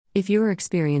If you are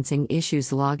experiencing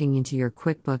issues logging into your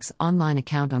QuickBooks Online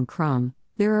account on Chrome,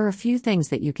 there are a few things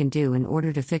that you can do in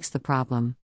order to fix the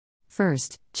problem.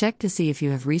 First, check to see if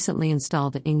you have recently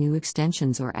installed any new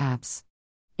extensions or apps.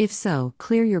 If so,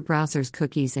 clear your browser's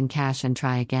cookies and cache and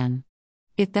try again.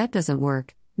 If that doesn't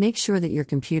work, make sure that your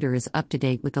computer is up to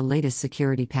date with the latest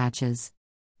security patches.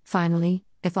 Finally,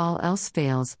 if all else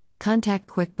fails, contact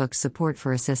QuickBooks support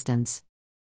for assistance.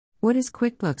 What is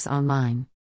QuickBooks Online?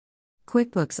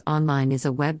 QuickBooks Online is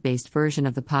a web-based version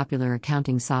of the popular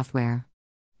accounting software.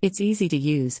 It's easy to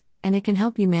use, and it can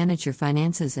help you manage your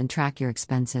finances and track your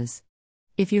expenses.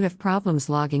 If you have problems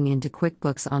logging into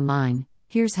QuickBooks Online,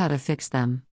 here's how to fix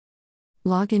them.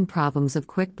 Login problems of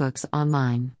QuickBooks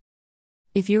Online.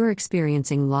 If you are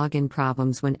experiencing login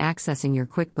problems when accessing your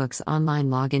QuickBooks Online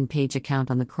login page account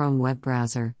on the Chrome web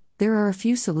browser, there are a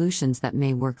few solutions that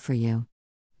may work for you.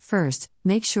 First,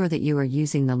 make sure that you are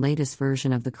using the latest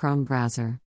version of the Chrome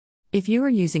browser. If you are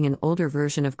using an older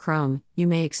version of Chrome, you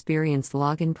may experience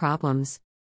login problems.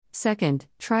 Second,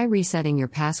 try resetting your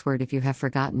password if you have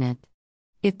forgotten it.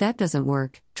 If that doesn't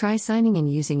work, try signing in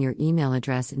using your email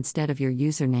address instead of your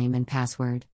username and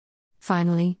password.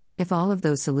 Finally, if all of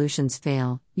those solutions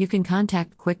fail, you can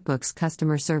contact QuickBooks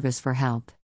customer service for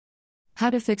help.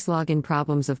 How to fix login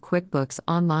problems of QuickBooks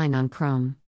Online on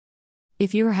Chrome.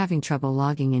 If you are having trouble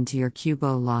logging into your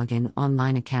QuickBooks Login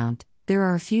Online account, there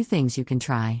are a few things you can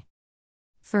try.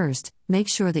 First, make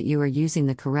sure that you are using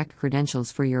the correct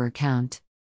credentials for your account.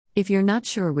 If you're not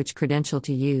sure which credential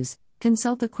to use,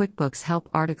 consult the QuickBooks help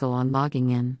article on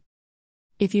logging in.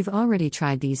 If you've already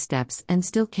tried these steps and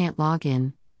still can't log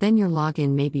in, then your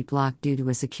login may be blocked due to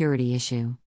a security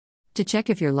issue. To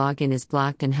check if your login is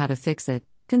blocked and how to fix it,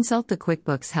 consult the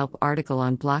QuickBooks help article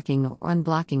on blocking or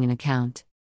unblocking an account.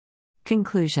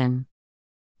 Conclusion.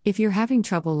 If you're having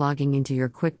trouble logging into your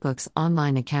QuickBooks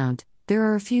Online account, there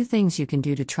are a few things you can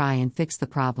do to try and fix the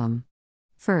problem.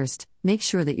 First, make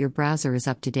sure that your browser is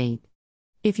up to date.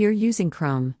 If you're using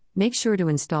Chrome, make sure to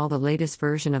install the latest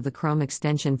version of the Chrome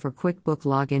extension for QuickBooks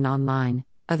Login Online,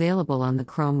 available on the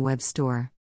Chrome Web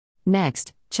Store.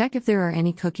 Next, check if there are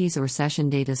any cookies or session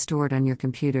data stored on your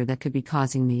computer that could be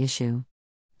causing the issue.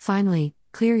 Finally,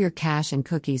 clear your cache and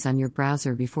cookies on your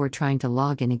browser before trying to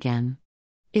log in again.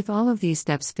 If all of these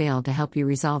steps fail to help you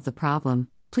resolve the problem,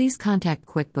 please contact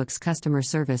QuickBooks customer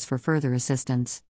service for further assistance.